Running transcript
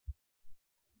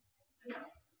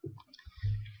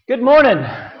Good morning.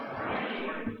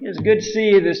 It's good to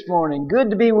see you this morning. Good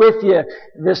to be with you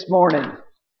this morning.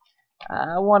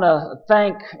 I want to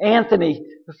thank Anthony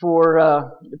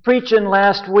for preaching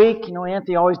last week. You know,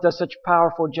 Anthony always does such a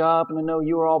powerful job, and I know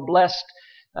you were all blessed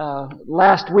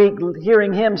last week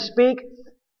hearing him speak.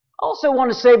 I also want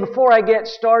to say before I get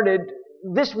started,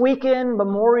 this weekend,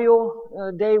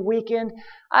 Memorial Day weekend,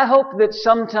 I hope that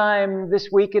sometime this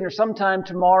weekend or sometime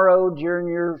tomorrow during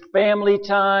your family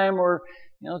time or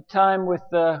time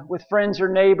with friends or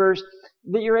neighbors,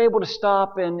 that you're able to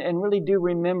stop and really do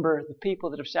remember the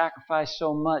people that have sacrificed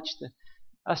so much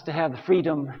us to have the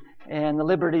freedom and the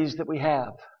liberties that we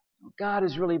have. God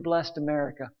has really blessed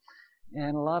America,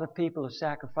 and a lot of people have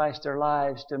sacrificed their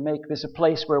lives to make this a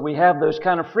place where we have those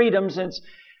kind of freedoms, and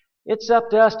it's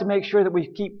up to us to make sure that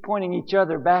we keep pointing each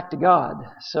other back to God.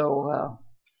 So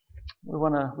we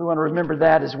want to remember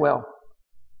that as well.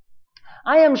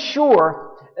 I am sure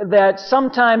that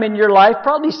sometime in your life,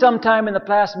 probably sometime in the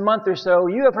past month or so,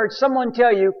 you have heard someone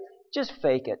tell you, just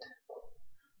fake it.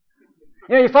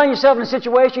 You find yourself in a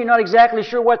situation you're not exactly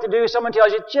sure what to do. Someone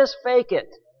tells you, just fake it.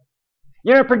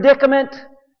 You're in a predicament.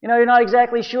 You're not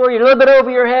exactly sure. You're a little bit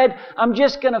over your head. I'm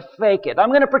just going to fake it. I'm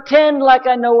going to pretend like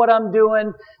I know what I'm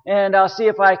doing, and I'll see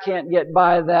if I can't get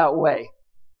by that way.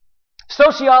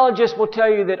 Sociologists will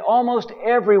tell you that almost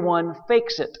everyone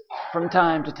fakes it from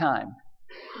time to time.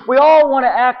 We all want to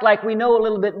act like we know a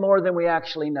little bit more than we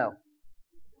actually know.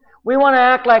 We want to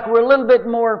act like we're a little bit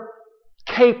more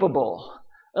capable,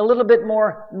 a little bit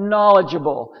more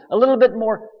knowledgeable, a little bit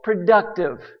more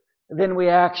productive than we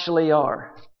actually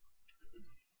are.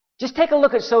 Just take a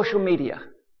look at social media.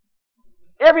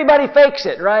 Everybody fakes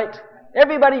it, right?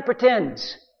 Everybody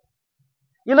pretends.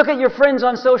 You look at your friends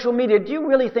on social media, do you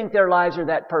really think their lives are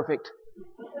that perfect?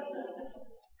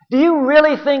 Do you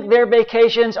really think their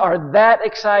vacations are that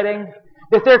exciting?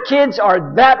 That their kids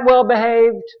are that well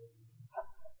behaved?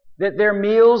 That their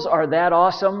meals are that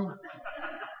awesome?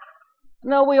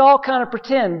 No, we all kind of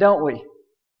pretend, don't we?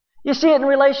 You see it in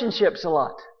relationships a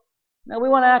lot. Now, we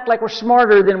want to act like we're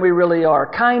smarter than we really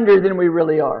are, kinder than we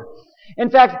really are. In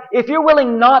fact, if you're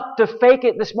willing not to fake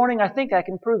it this morning, I think I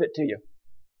can prove it to you.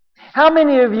 How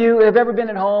many of you have ever been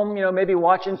at home, maybe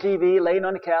watching TV, laying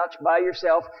on the couch by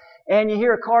yourself, and you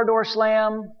hear a car door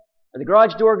slam, or the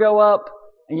garage door go up,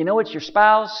 and you know it's your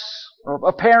spouse, or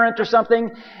a parent or something,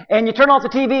 and you turn off the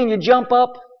TV and you jump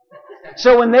up,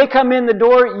 so when they come in the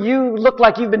door, you look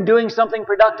like you've been doing something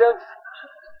productive?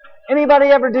 Anybody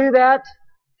ever do that?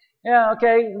 Yeah,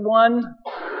 okay, one.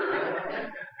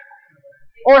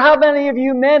 Or how many of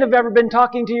you men have ever been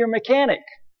talking to your mechanic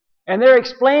and they're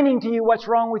explaining to you what's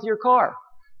wrong with your car?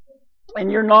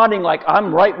 And you're nodding like,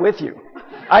 I'm right with you.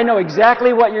 I know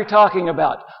exactly what you're talking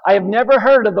about. I have never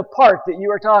heard of the part that you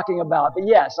are talking about. But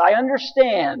yes, I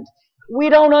understand. We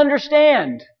don't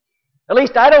understand. At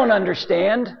least I don't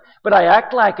understand, but I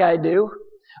act like I do.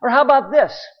 Or how about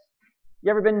this?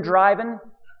 You ever been driving?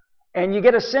 And you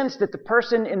get a sense that the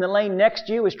person in the lane next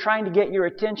to you is trying to get your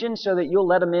attention so that you'll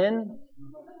let them in.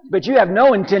 But you have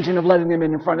no intention of letting them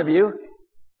in front of you.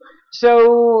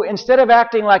 So instead of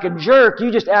acting like a jerk,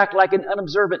 you just act like an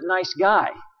unobservant nice guy.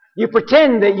 You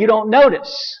pretend that you don't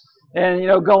notice and,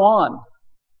 go on.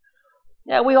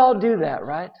 Yeah, we all do that,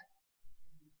 right?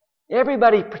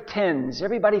 Everybody pretends.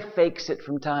 Everybody fakes it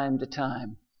from time to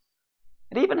time.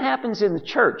 It even happens in the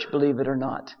church, believe it or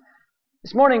not.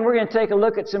 This morning we're going to take a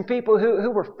look at some people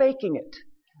who were faking it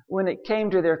when it came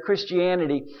to their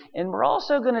Christianity. And we're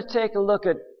also going to take a look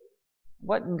at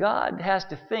what God has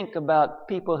to think about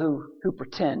people who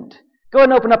pretend. Go ahead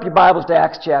and open up your Bibles to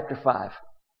Acts chapter 5.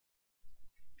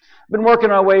 We've been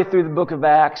working our way through the book of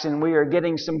Acts, and we are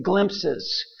getting some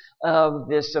glimpses of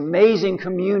this amazing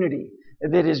community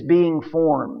that is being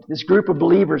formed, this group of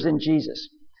believers in Jesus.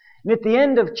 And at the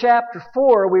end of chapter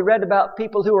 4, we read about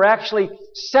people who were actually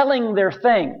selling their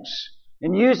things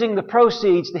and using the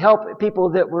proceeds to help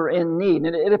people that were in need.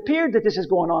 And it appeared that this is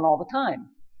going on all the time.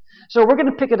 So we're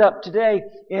going to pick it up today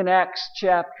in Acts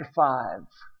chapter 5,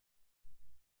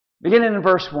 beginning in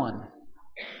verse 1.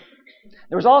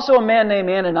 There was also a man named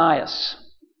Ananias,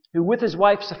 who with his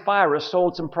wife Sapphira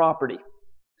sold some property.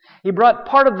 He brought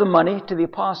part of the money to the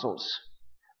apostles,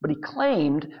 but he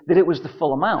claimed that it was the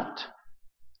full amount.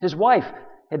 His wife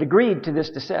had agreed to this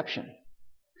deception.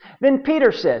 Then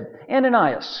Peter said,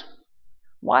 Ananias,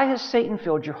 why has Satan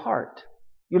filled your heart?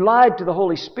 You lied to the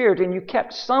Holy Spirit and you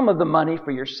kept some of the money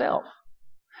for yourself.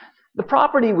 The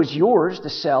property was yours to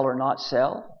sell or not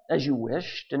sell, as you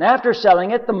wished. And after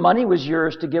selling it, the money was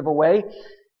yours to give away.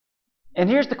 And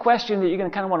here's the question that you're going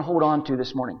to kind of want to hold on to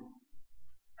this morning.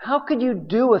 How could you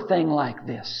do a thing like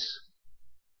this?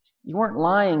 You weren't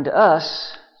lying to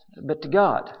us. but to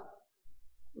God.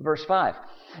 Verse 5.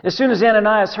 As soon as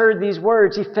Ananias heard these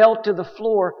words, he fell to the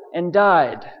floor and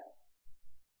died.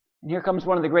 And here comes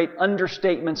one of the great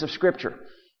understatements of Scripture.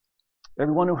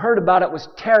 Everyone who heard about it was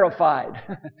terrified.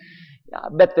 Yeah, I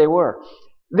bet they were.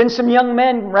 Then some young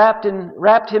men wrapped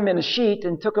him in a sheet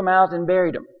and took him out and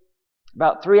buried him.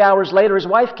 About 3 hours later, his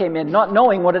wife came in, not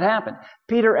knowing what had happened.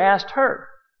 Peter asked her,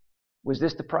 "Was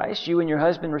this the price you and your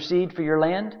husband received for your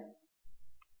land?"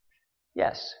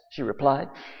 "Yes," she replied.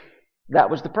 "That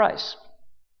was the price."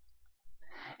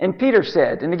 And Peter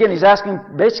said, and again he's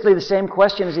asking basically the same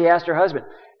question as he asked her husband,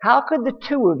 "How could the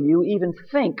two of you even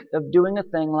think of doing a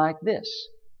thing like this,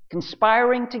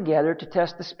 conspiring together to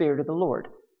test the Spirit of the Lord?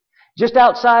 Just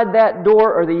outside that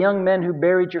door are the young men who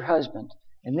buried your husband,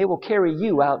 and they will carry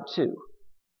you out too."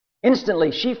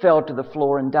 Instantly she fell to the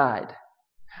floor and died.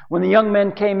 When the young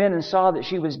men came in and saw that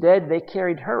she was dead, they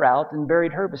carried her out and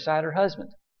buried her beside her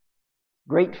husband.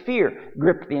 Great fear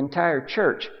gripped the entire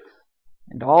church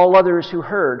and all others who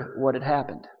heard what had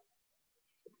happened.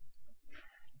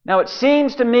 Now it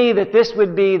seems to me that this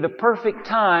would be the perfect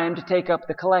time to take up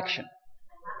the collection.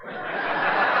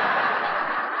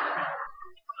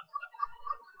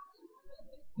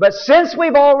 But since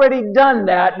we've already done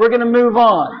that, we're going to move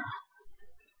on.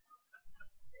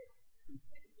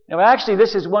 Now actually,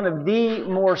 this is one of the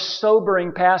more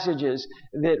sobering passages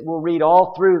that we'll read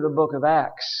all through the book of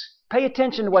Acts. Pay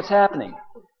attention to what's happening.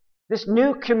 This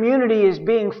new community is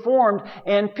being formed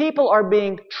and people are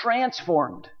being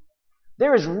transformed.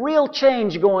 There is real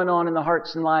change going on in the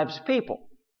hearts and lives of people.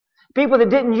 People that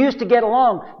didn't used to get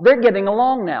along, they're getting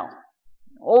along now.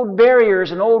 Old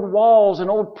barriers and old walls and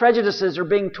old prejudices are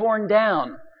being torn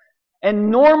down. And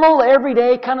normal,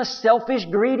 everyday, kind of selfish,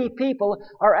 greedy people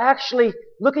are actually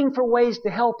looking for ways to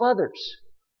help others.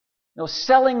 You know,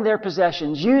 selling their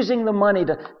possessions, using the money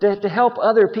to help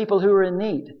other people who are in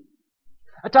need.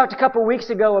 I talked a couple of weeks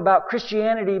ago about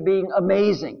Christianity being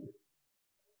amazing.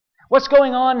 What's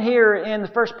going on here in the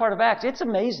first part of Acts? It's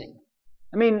amazing.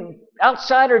 I mean,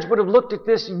 outsiders would have looked at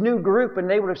this new group and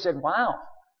they would have said, "Wow,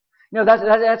 you know,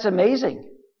 that's amazing."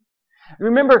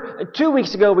 Remember, 2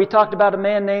 weeks ago we talked about a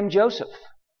man named Joseph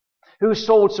who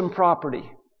sold some property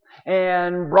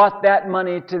and brought that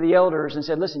money to the elders and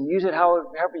said, "Listen, use it however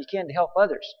you can to help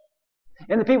others."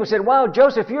 And the people said, "Wow,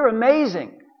 Joseph, you're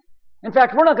amazing. In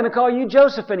fact, we're not going to call you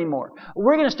Joseph anymore.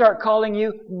 We're going to start calling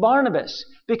you Barnabas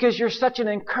because you're such an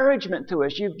encouragement to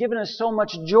us. You've given us so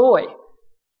much joy."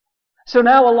 So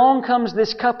now along comes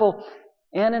this couple,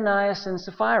 Ananias and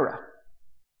Sapphira.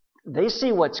 They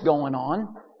see what's going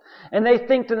on and they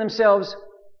think to themselves,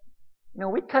 you know,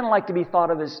 we'd kind of like to be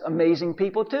thought of as amazing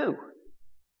people too.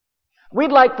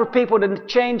 We'd like for people to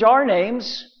change our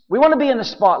names. We want to be in the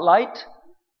spotlight.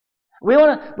 We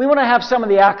want to have some of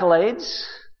the accolades.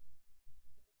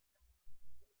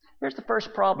 Here's the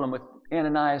first problem with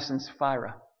Ananias and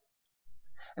Sapphira.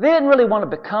 They didn't really want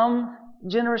to become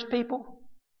generous people.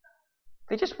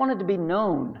 They just wanted to be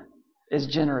known as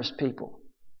generous people.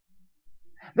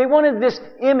 They wanted this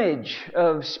image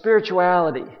of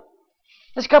spirituality.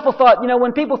 This couple thought, you know,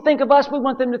 when people think of us, we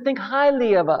want them to think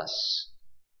highly of us.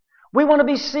 We want to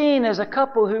be seen as a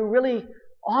couple who really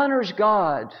honors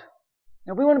God.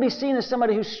 And we want to be seen as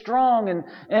somebody who's strong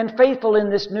and faithful in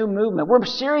this new movement. We're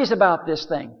serious about this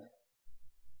thing.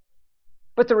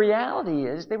 But the reality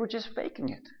is they were just faking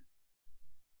it.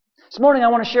 This morning I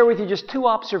want to share with you just two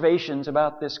observations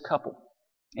about this couple,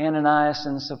 Ananias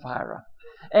and Sapphira.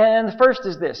 And the first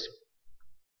is this.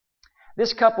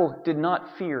 This couple did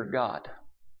not fear God.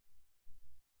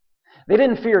 They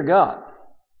didn't fear God.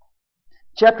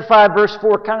 Chapter 5, verse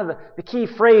 4, kind of the key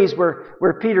phrase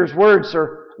where Peter's words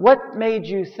are, "What made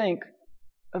you think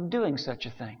of doing such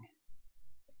a thing?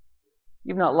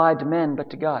 You've not lied to men, but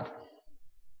to God."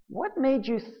 What made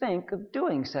you think of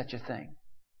doing such a thing?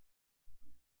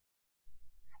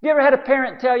 You ever had a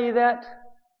parent tell you that?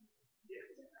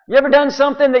 You ever done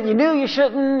something that you knew you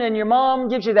shouldn't and your mom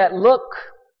gives you that look?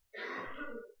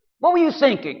 What were you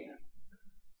thinking?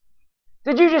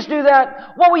 Did you just do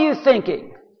that? What were you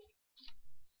thinking?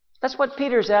 That's what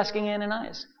Peter's asking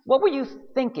Ananias. What were you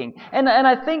thinking? And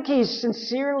I think he's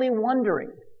sincerely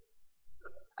wondering.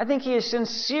 I think he is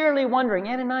sincerely wondering,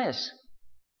 Ananias,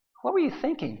 what were you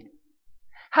thinking?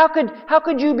 How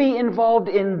could you be involved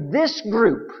in this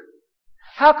group?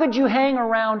 How could you hang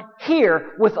around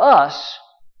here with us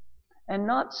and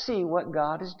not see what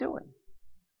God is doing?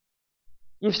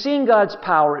 You've seen God's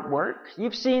power at work.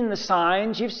 You've seen the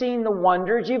signs. You've seen the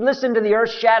wonders. You've listened to the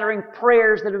earth-shattering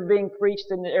prayers that are being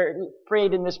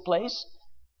prayed in this place.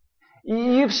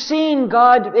 You've seen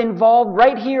God involved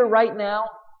right here, right now.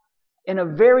 in a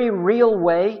very real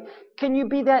way, can you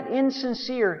be that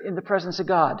insincere in the presence of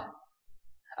God?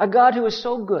 A God who is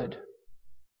so good,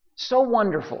 so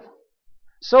wonderful,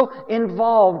 so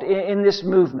involved in this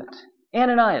movement.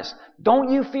 Ananias,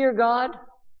 don't you fear God?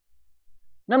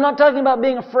 And I'm not talking about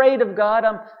being afraid of God.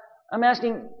 I'm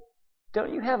asking,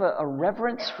 don't you have a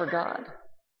reverence for God?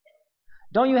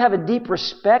 Don't you have a deep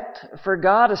respect for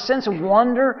God, a sense of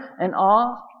wonder and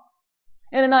awe?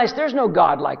 Ananias, there's no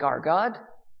God like our God.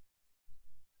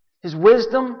 His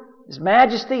wisdom, His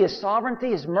majesty, His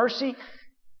sovereignty, His mercy,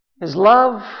 His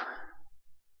love.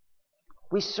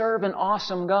 We serve an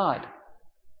awesome God.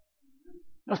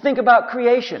 Now think about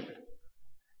creation.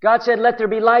 God said, let there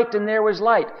be light, and there was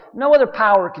light. No other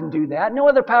power can do that. No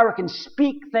other power can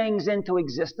speak things into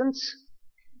existence.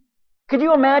 Could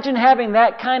you imagine having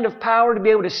that kind of power to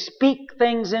be able to speak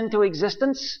things into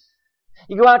existence?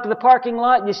 You go out to the parking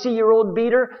lot and you see your old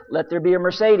beater, let there be a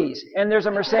Mercedes. And there's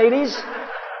a Mercedes.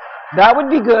 That would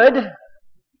be good.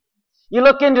 You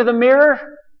look into the mirror,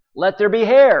 let there be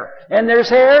hair. And there's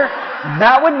hair.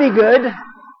 That would be good.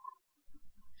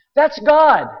 That's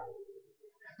God.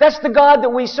 That's the God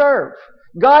that we serve.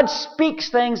 God speaks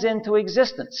things into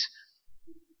existence.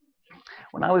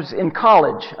 When I was in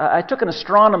college, I took an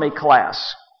astronomy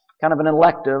class, kind of an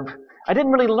elective. I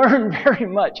didn't really learn very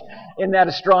much in that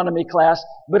astronomy class,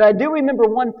 but I do remember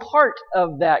one part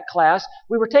of that class.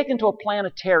 We were taken to a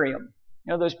planetarium.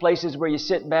 You know, those places where you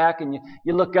sit back and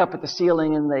you look up at the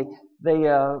ceiling and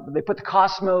they put the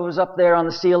cosmos up there on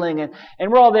the ceiling and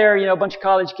we're all there, you know, a bunch of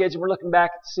college kids, and we're looking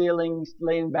back at the ceiling,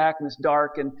 laying back and it's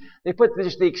dark, and they put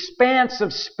just the expanse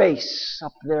of space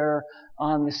up there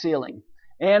on the ceiling.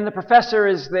 And the professor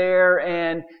is there,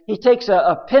 and he takes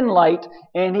a pin light,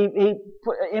 and he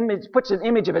puts an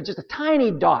image of it, just a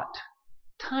tiny dot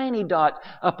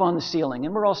up on the ceiling.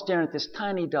 And we're all staring at this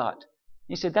tiny dot.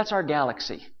 He said, that's our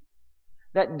galaxy.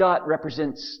 That dot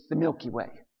represents the Milky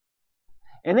Way.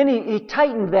 And then he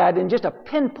tightened that in just a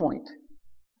pinpoint.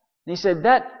 And he said,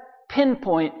 that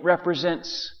pinpoint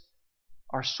represents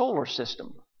our solar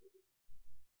system.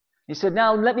 He said,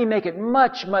 now let me make it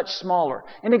much, much smaller.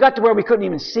 And it got to where we couldn't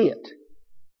even see it.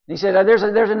 And he said, there's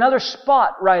another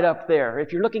spot right up there.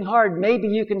 If you're looking hard, maybe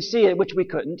you can see it, which we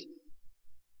couldn't.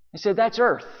 He said, that's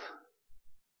Earth.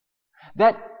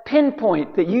 That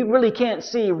pinpoint that you really can't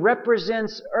see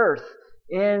represents Earth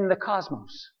in the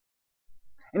cosmos.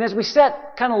 And as we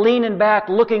sat kind of leaning back,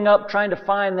 looking up, trying to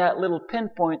find that little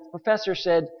pinpoint, the professor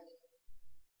said,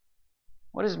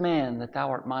 what is man that thou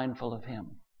art mindful of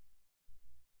him?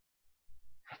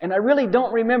 And I really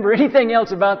don't remember anything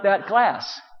else about that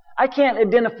class. I can't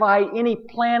identify any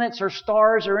planets or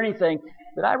stars or anything,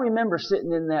 but I remember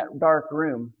sitting in that dark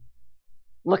room,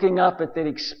 looking up at the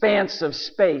expanse of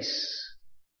space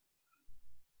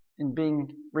and being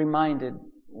reminded,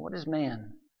 what is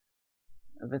man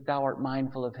that thou art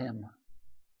mindful of him?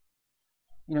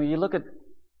 You know, you look at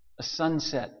a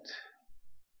sunset,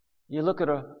 you look at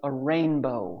a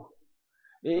rainbow,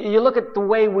 you look at the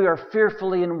way we are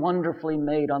fearfully and wonderfully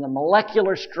made on the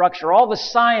molecular structure, all the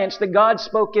science that God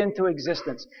spoke into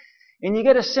existence. And you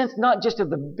get a sense not just of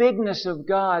the bigness of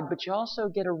God, but you also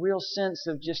get a real sense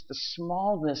of just the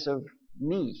smallness of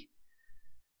me.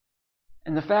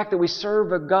 And the fact that we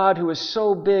serve a God who is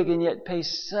so big and yet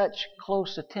pays such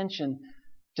close attention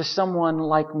to someone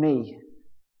like me.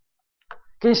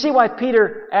 Can you see why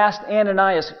Peter asked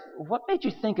Ananias, what made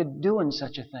you think of doing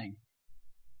such a thing?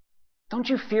 Don't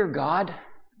you fear God?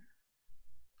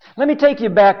 Let me take you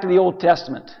back to the Old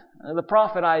Testament. The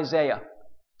prophet Isaiah,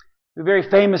 who very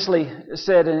famously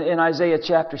said in Isaiah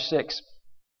chapter 6,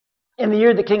 in the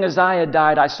year that King Uzziah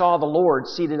died, I saw the Lord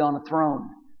seated on a throne,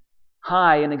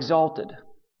 high and exalted,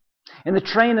 and the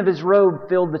train of his robe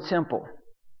filled the temple.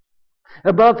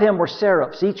 Above him were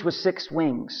seraphs, each with 6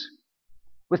 wings.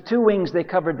 With 2 wings they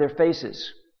covered their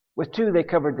faces, with 2 they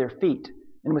covered their feet,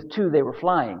 and with 2 they were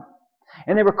flying.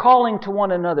 And they were calling to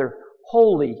one another,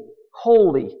 Holy,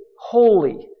 holy,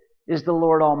 holy is the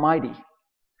Lord Almighty.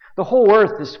 The whole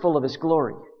earth is full of His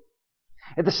glory.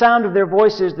 At the sound of their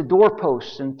voices, the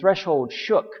doorposts and thresholds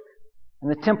shook,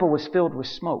 and the temple was filled with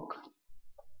smoke.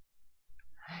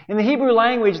 In the Hebrew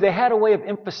language, they had a way of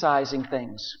emphasizing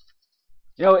things.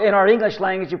 You know, in our English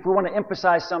language, if we want to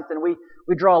emphasize something, we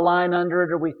draw a line under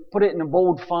it or we put it in a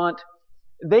bold font.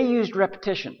 They used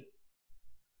repetition.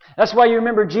 That's why you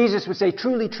remember Jesus would say,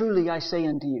 truly, truly, I say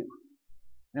unto you.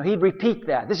 You know, he'd repeat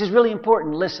that. This is really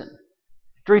important. Listen.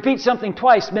 To repeat something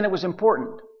twice meant it was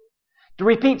important. To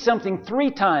repeat something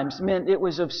 3 times meant it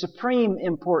was of supreme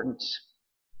importance.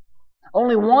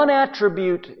 Only one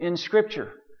attribute in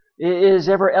Scripture is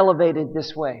ever elevated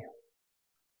this way.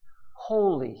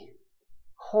 Holy,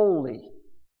 holy,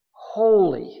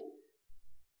 holy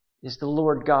is the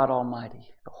Lord God Almighty.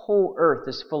 The whole earth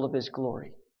is full of His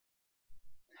glory.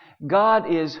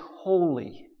 God is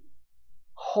holy,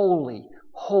 holy,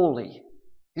 holy.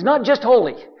 He's not just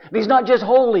holy. He's not just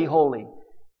holy, holy.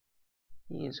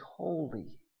 He is holy,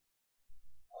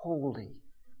 holy,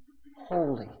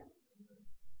 holy.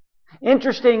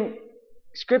 Interesting,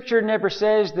 Scripture never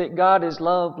says that God is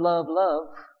love, love, love.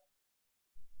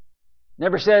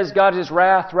 Never says God is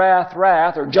wrath, wrath,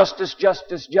 wrath, or justice,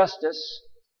 justice, justice.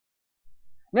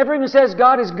 Never even says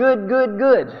God is good, good,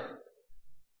 good.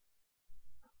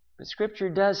 But Scripture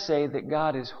does say that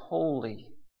God is holy,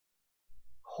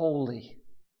 holy,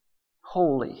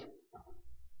 holy.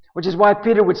 Which is why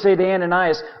Peter would say to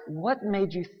Ananias, what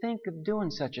made you think of doing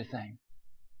such a thing?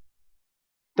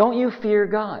 Don't you fear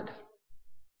God?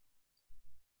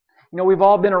 You know, we've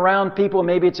all been around people,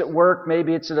 maybe it's at work,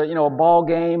 maybe it's at a ball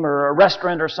game or a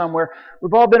restaurant or somewhere.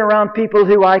 We've all been around people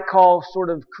who I call sort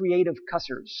of creative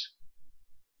cussers.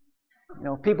 You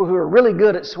know, people who are really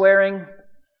good at swearing.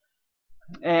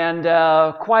 And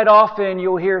quite often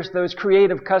you'll hear those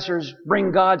creative cussers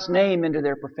bring God's name into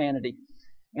their profanity.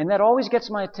 And that always gets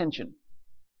my attention.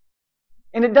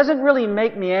 And it doesn't really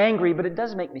make me angry, but it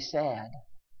does make me sad.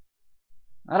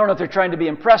 I don't know if they're trying to be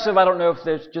impressive. I don't know if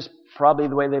there's just probably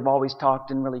the way they've always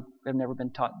talked and really have never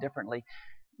been taught differently.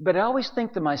 But I always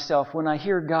think to myself when I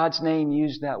hear God's name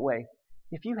used that way,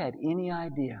 if you had any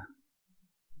idea,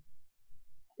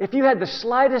 if you had the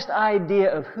slightest idea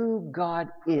of who God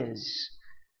is,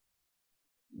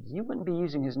 you wouldn't be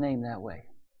using His name that way.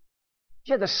 If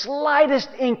you had the slightest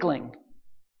inkling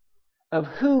of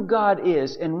who God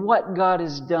is and what God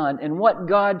has done and what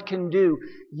God can do,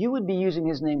 you would be using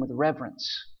His name with reverence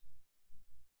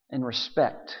and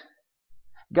respect.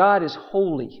 God is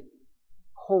holy,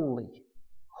 holy,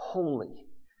 holy.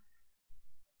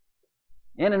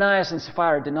 Ananias and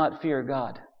Sapphira did not fear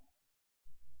God.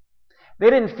 They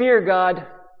didn't fear God,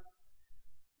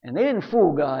 and they didn't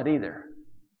fool God either.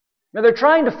 Now, they're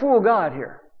trying to fool God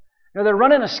here. Now, they're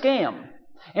running a scam.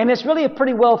 And it's really a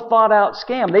pretty well thought out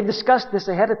scam. They've discussed this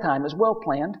ahead of time. It's well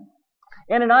planned.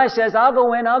 Ananias says, I'll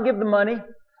go in, I'll give the money.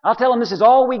 I'll tell them this is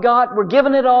all we got. We're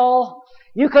giving it all.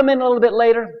 You come in a little bit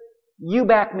later. You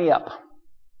back me up.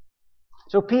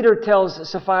 So Peter tells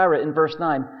Sapphira in verse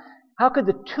 9, how could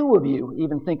the two of you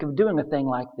even think of doing a thing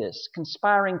like this,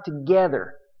 conspiring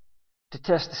together to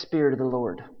test the Spirit of the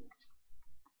Lord?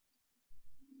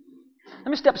 Let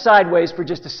me step sideways for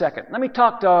just a second. Let me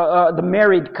talk to the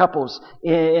married couples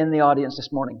in the audience this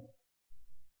morning.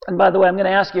 And by the way, I'm going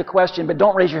to ask you a question, but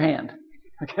don't raise your hand.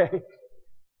 Okay?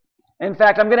 In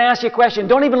fact, I'm going to ask you a question.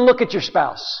 Don't even look at your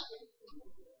spouse.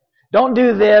 Don't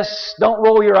do this. Don't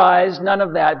roll your eyes. None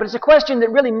of that. But it's a question that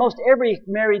really most every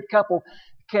married couple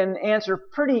can answer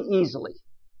pretty easily.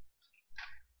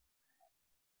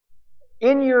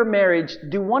 In your marriage,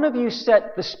 do one of you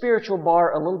set the spiritual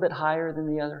bar a little bit higher than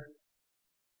the other?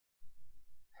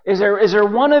 Is there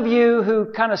one of you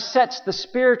who kind of sets the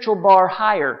spiritual bar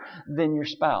higher than your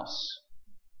spouse?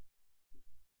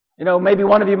 You know, maybe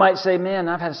one of you might say, man,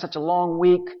 I've had such a long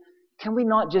week. Can we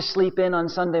not just sleep in on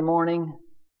Sunday morning?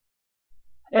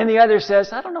 And the other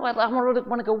says, I don't know, I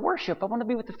want to go worship. I want to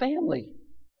be with the family.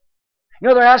 You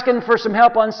know, they're asking for some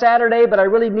help on Saturday, but I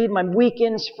really need my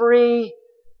weekends free.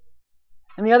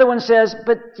 And the other one says,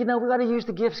 but, we got to use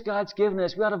the gifts God's given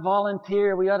us. We ought to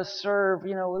volunteer. We ought to serve.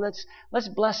 Let's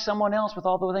bless someone else with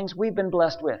all the things we've been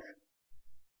blessed with.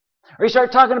 Or you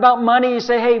start talking about money. You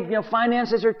say, hey,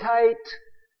 finances are tight.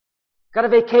 Got a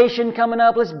vacation coming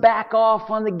up. Let's back off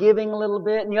on the giving a little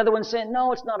bit. And the other one's saying,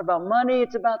 no, it's not about money.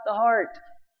 It's about the heart.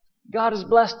 God has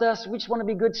blessed us. We just want to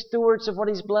be good stewards of what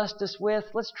He's blessed us with.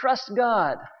 Let's trust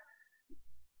God.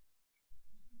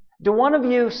 Do one of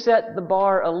you set the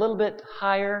bar a little bit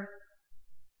higher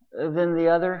than the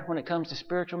other when it comes to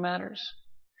spiritual matters?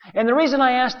 And the reason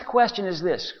I ask the question is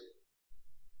this.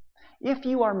 If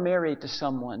you are married to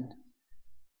someone,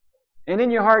 and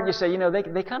in your heart you say,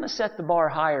 they kind of set the bar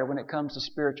higher when it comes to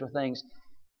spiritual things,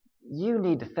 you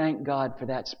need to thank God for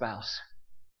that spouse.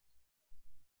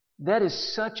 That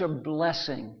is such a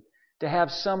blessing to have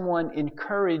someone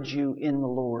encourage you in the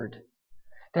Lord.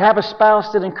 To have a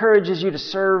spouse that encourages you to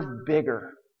serve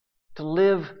bigger, to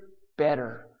live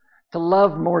better, to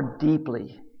love more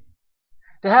deeply.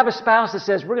 To have a spouse that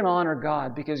says, we're going to honor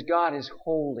God because God is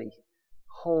holy,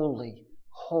 holy,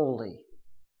 holy.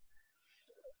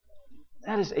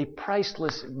 That is a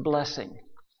priceless blessing.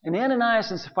 And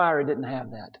Ananias and Sapphira didn't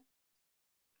have that.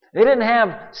 They didn't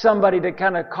have somebody to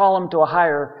kind of call them to a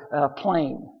higher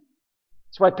plane.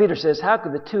 That's why Peter says, how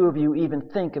could the two of you even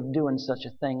think of doing such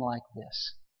a thing like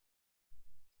this?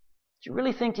 you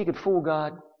really think you could fool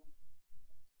God?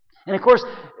 And of course,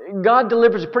 God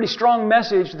delivers a pretty strong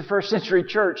message to the first century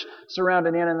church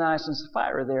surrounding Ananias and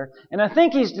Sapphira there. And I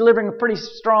think He's delivering a pretty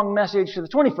strong message to the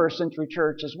 21st century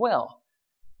church as well.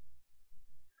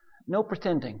 No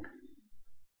pretending.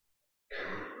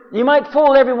 You might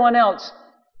fool everyone else.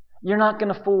 You're not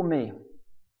going to fool me.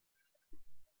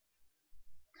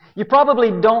 You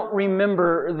probably don't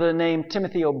remember the name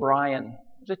Timothy O'Brien.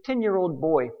 He was a 10-year-old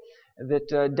boy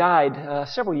that died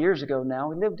several years ago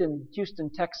now. He lived in Houston,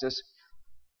 Texas.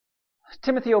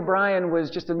 Timothy O'Brien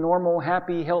was just a normal,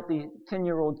 happy, healthy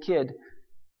 10-year-old kid.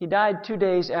 He died 2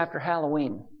 days after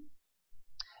Halloween.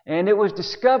 And it was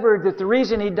discovered that the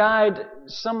reason he died,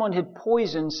 someone had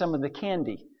poisoned some of the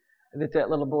candy that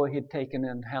little boy had taken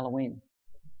in Halloween.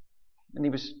 And he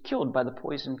was killed by the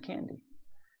poisoned candy.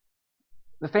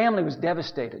 The family was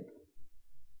devastated.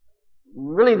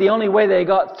 Really, the only way they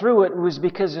got through it was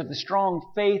because of the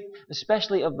strong faith,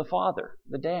 especially of the father,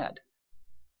 the dad.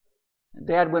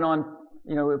 Dad went on,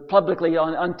 publicly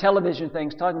on television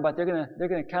things, talking about they're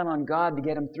going to count on God to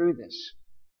get them through this.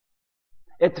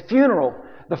 At the funeral,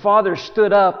 the father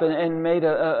stood up and made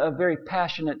a very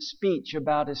passionate speech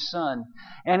about his son.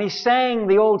 And he sang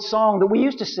the old song that we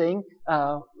used to sing,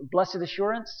 Blessed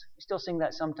Assurance. We still sing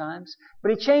that sometimes.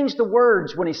 But he changed the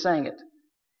words when he sang it.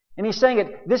 And he sang it,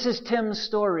 this is Tim's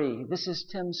story, this is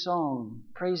Tim's song,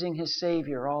 praising his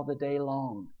Savior all the day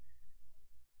long.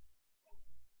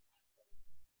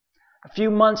 A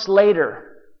few months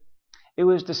later, it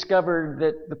was discovered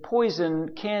that the poison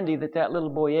candy that little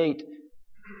boy ate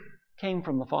came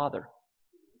from the father.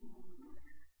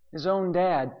 His own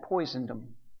dad poisoned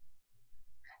him.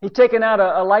 He'd taken out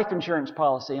a life insurance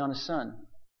policy on his son,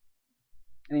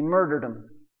 and he murdered him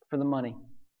for the money.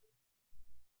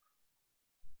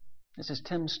 This is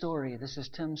Tim's story. This is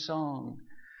Tim's song,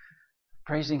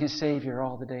 praising his Savior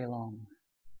all the day long.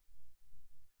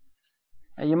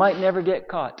 Now, you might never get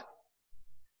caught.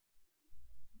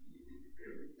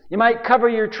 You might cover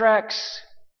your tracks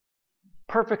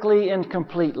perfectly and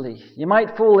completely. You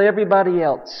might fool everybody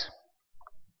else,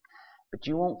 but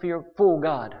you won't fool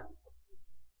God.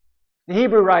 The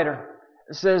Hebrew writer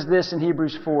says this in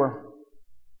Hebrews 4.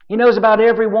 He knows about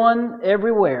everyone,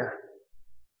 everywhere.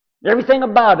 Everything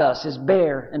about us is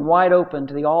bare and wide open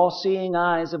to the all-seeing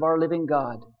eyes of our living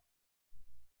God.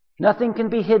 Nothing can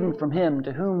be hidden from Him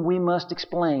to whom we must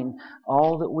explain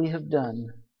all that we have done.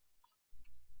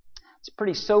 It's a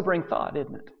pretty sobering thought,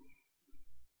 isn't it?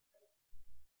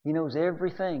 He knows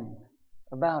everything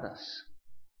about us.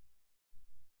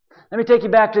 Let me take you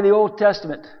back to the Old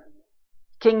Testament.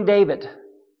 King David.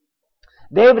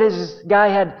 David, this guy,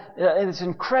 had this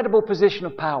incredible position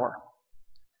of power.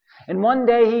 And one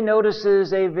day he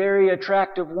notices a very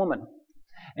attractive woman.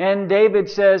 And David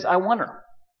says, I want her.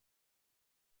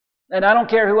 And I don't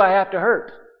care who I have to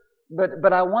hurt,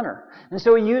 but I want her. And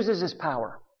so he uses his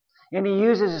power. And he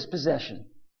uses his position.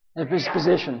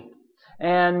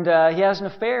 And he has an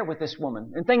affair with this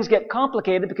woman. And things get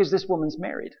complicated because this woman's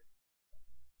married.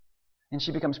 And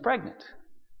she becomes pregnant.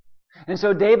 And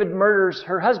so David murders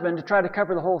her husband to try to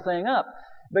cover the whole thing up.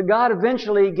 But God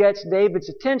eventually gets David's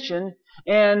attention,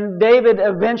 and David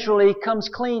eventually comes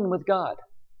clean with God.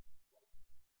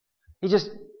 He just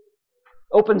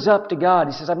opens up to God.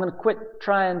 He says, I'm going to quit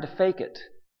trying to fake it.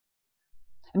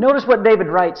 And notice what David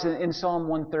writes in Psalm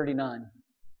 139.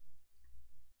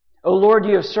 O Lord,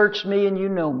 you have searched me and you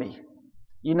know me.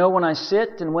 You know when I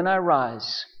sit and when I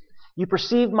rise. You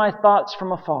perceive my thoughts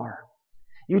from afar.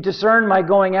 You discern my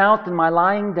going out and my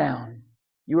lying down.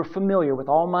 You are familiar with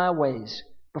all my ways.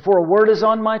 Before a word is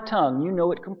on my tongue, you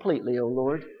know it completely, O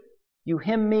Lord. You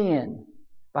hem me in,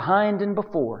 behind and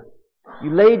before.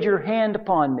 You laid your hand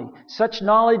upon me. Such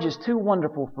knowledge is too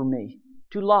wonderful for me,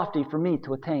 too lofty for me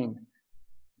to attain.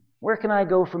 Where can I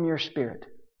go from your Spirit?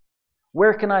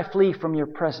 Where can I flee from your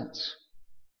presence?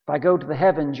 If I go to the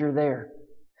heavens, you're there.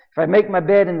 If I make my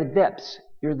bed in the depths,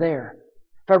 you're there.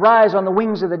 If I rise on the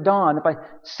wings of the dawn, if I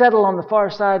settle on the far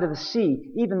side of the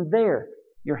sea, even there,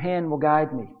 your hand will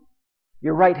guide me.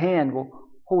 Your right hand will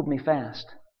hold me fast.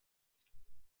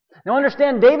 Now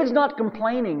understand, David's not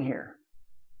complaining here.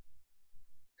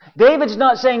 David's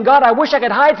not saying, God, I wish I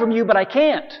could hide from you, but I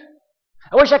can't.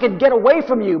 I wish I could get away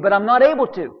from you, but I'm not able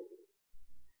to.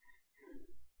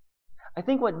 I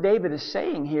think what David is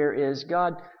saying here is,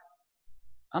 God,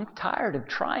 I'm tired of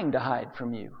trying to hide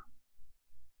from you.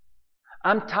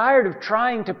 I'm tired of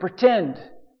trying to pretend.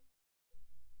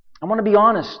 I want to be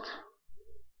honest.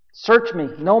 Search me.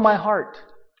 Know my heart.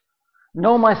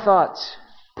 Know my thoughts.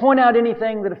 Point out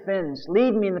anything that offends.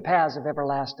 Lead me in the paths of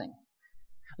everlasting.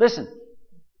 Listen,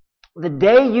 the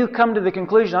day you come to the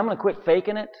conclusion, I'm going to quit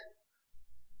faking it,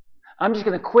 I'm just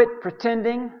going to quit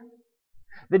pretending.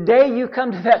 The day you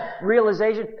come to that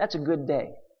realization, that's a good day.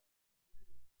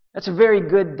 That's a very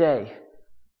good day.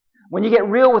 When you get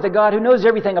real with a God who knows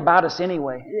everything about us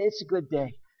anyway, it's a good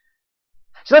day.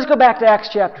 So let's go back to Acts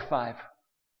chapter 5.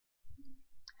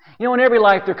 You know, in every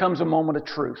life there comes a moment of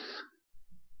truth.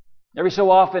 Every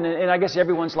so often, and I guess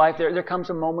everyone's life, there comes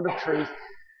a moment of truth.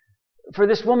 For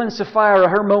this woman, Sapphira,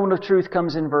 her moment of truth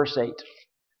comes in verse 8.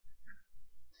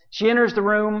 She enters the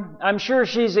room. I'm sure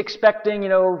she's expecting,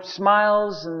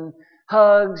 smiles and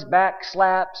hugs, back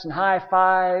slaps and high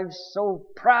fives. So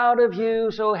proud of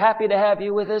you, so happy to have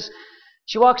you with us.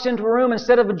 She walks into a room,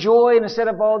 instead of a joy and instead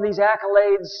of all these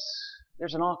accolades,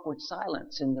 there's an awkward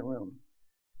silence in the room.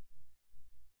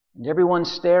 And everyone's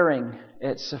staring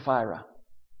at Sapphira.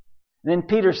 And then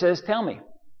Peter says, tell me,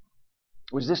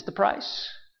 was this the price?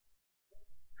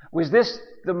 Was this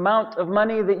the amount of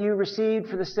money that you received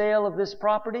for the sale of this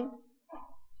property?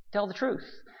 Tell the truth.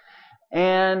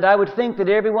 And I would think that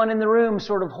everyone in the room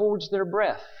sort of holds their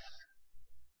breath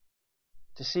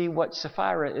to see what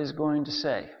Sapphira is going to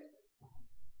say.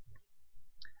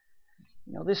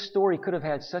 This story could have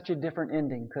had such a different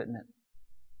ending, couldn't it?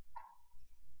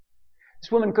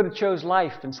 This woman could have chose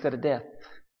life instead of death.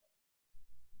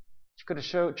 She could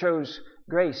have chose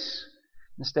grace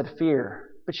instead of fear,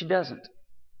 but she doesn't.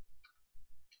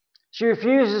 She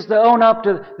refuses to own up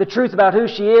to the truth about who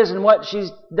she is and what she's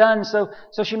done, so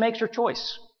she makes her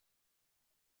choice.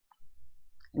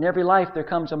 In every life there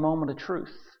comes a moment of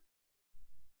truth.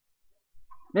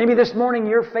 Maybe this morning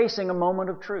you're facing a moment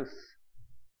of truth.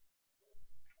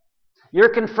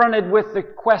 You're confronted with the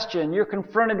question, you're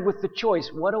confronted with the choice.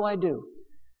 What do I do?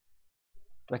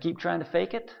 Do I keep trying to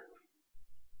fake it?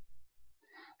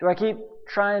 Do I keep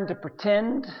trying to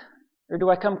pretend? Or do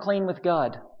I come clean with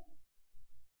God?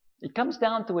 It comes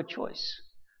down to a choice.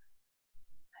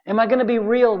 Am I going to be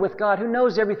real with God who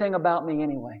knows everything about me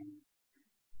anyway?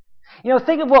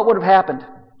 Think of what would have happened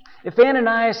if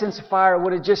Ananias and Sapphira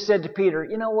would have just said to Peter,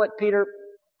 you know what, Peter,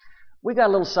 we got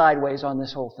a little sideways on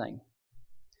this whole thing.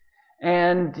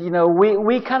 And,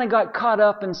 we kind of got caught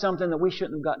up in something that we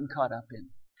shouldn't have gotten caught up in.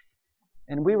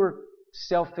 And we were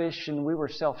selfish and we were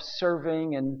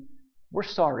self-serving and we're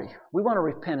sorry. We want to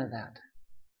repent of that.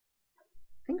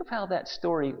 Think of how that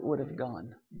story would have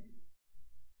gone.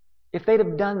 If they'd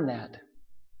have done that,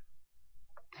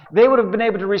 they would have been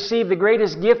able to receive the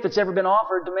greatest gift that's ever been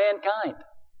offered to mankind.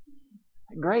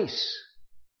 Grace.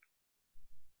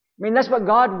 That's what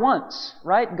God wants,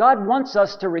 right? God wants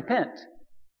us to repent.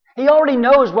 He already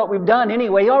knows what we've done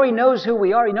anyway. He already knows who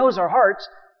we are. He knows our hearts.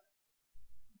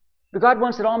 But God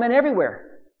wants that all men everywhere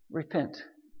repent.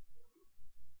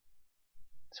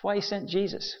 That's why He sent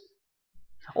Jesus.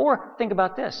 Or think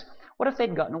about this. What if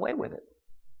they'd gotten away with it?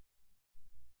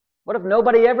 What if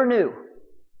nobody ever knew?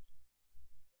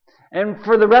 And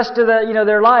for the rest of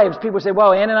their lives, people say,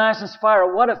 well, Ananias and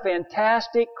Sapphira, what a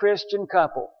fantastic Christian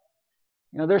couple.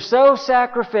 They're so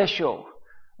sacrificial.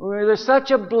 They're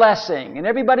such a blessing. And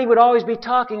everybody would always be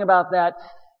talking about that.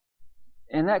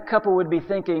 And that couple would be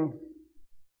thinking,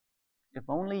 if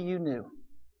only you knew.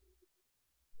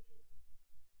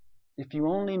 If you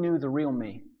only knew the real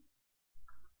me.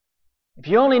 If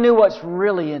you only knew what's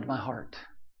really in my heart.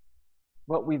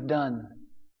 What we've done.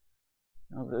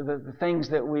 The things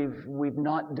that we've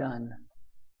not done.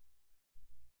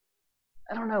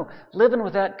 I don't know. Living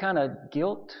with that kind of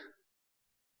guilt,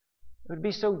 it would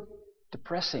be so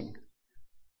depressing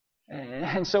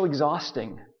and so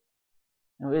exhausting.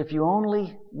 If you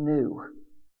only knew.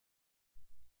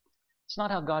 It's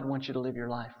not how God wants you to live your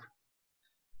life.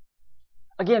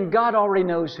 Again, God already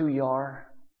knows who you are.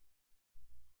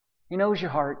 He knows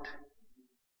your heart.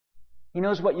 He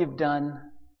knows what you've done.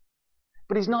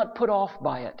 But He's not put off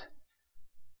by it.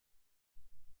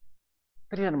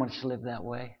 But He doesn't want you to live that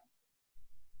way.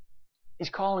 He's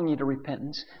calling you to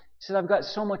repentance. He said, I've got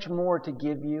so much more to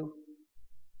give you.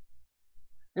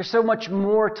 There's so much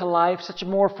more to life, such a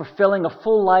more fulfilling, a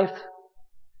full life.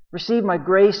 Receive my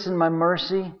grace and my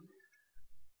mercy.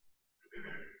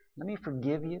 Let me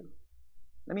forgive you.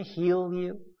 Let me heal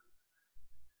you.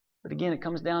 But again, it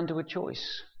comes down to a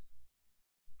choice.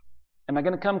 Am I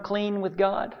going to come clean with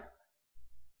God?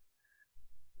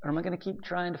 Or am I going to keep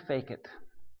trying to fake it?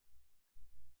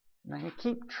 Am I going to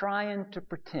keep trying to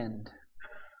pretend?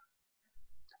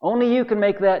 Only you can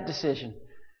make that decision.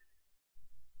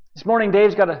 This morning,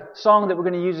 Dave's got a song that we're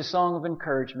going to use, a song of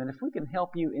encouragement. If we can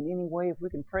help you in any way, if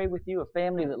we can pray with you, a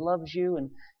family that loves you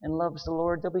and loves the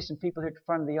Lord, there'll be some people here at the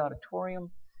front of the auditorium,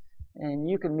 and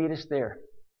you can meet us there.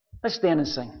 Let's stand and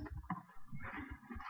sing.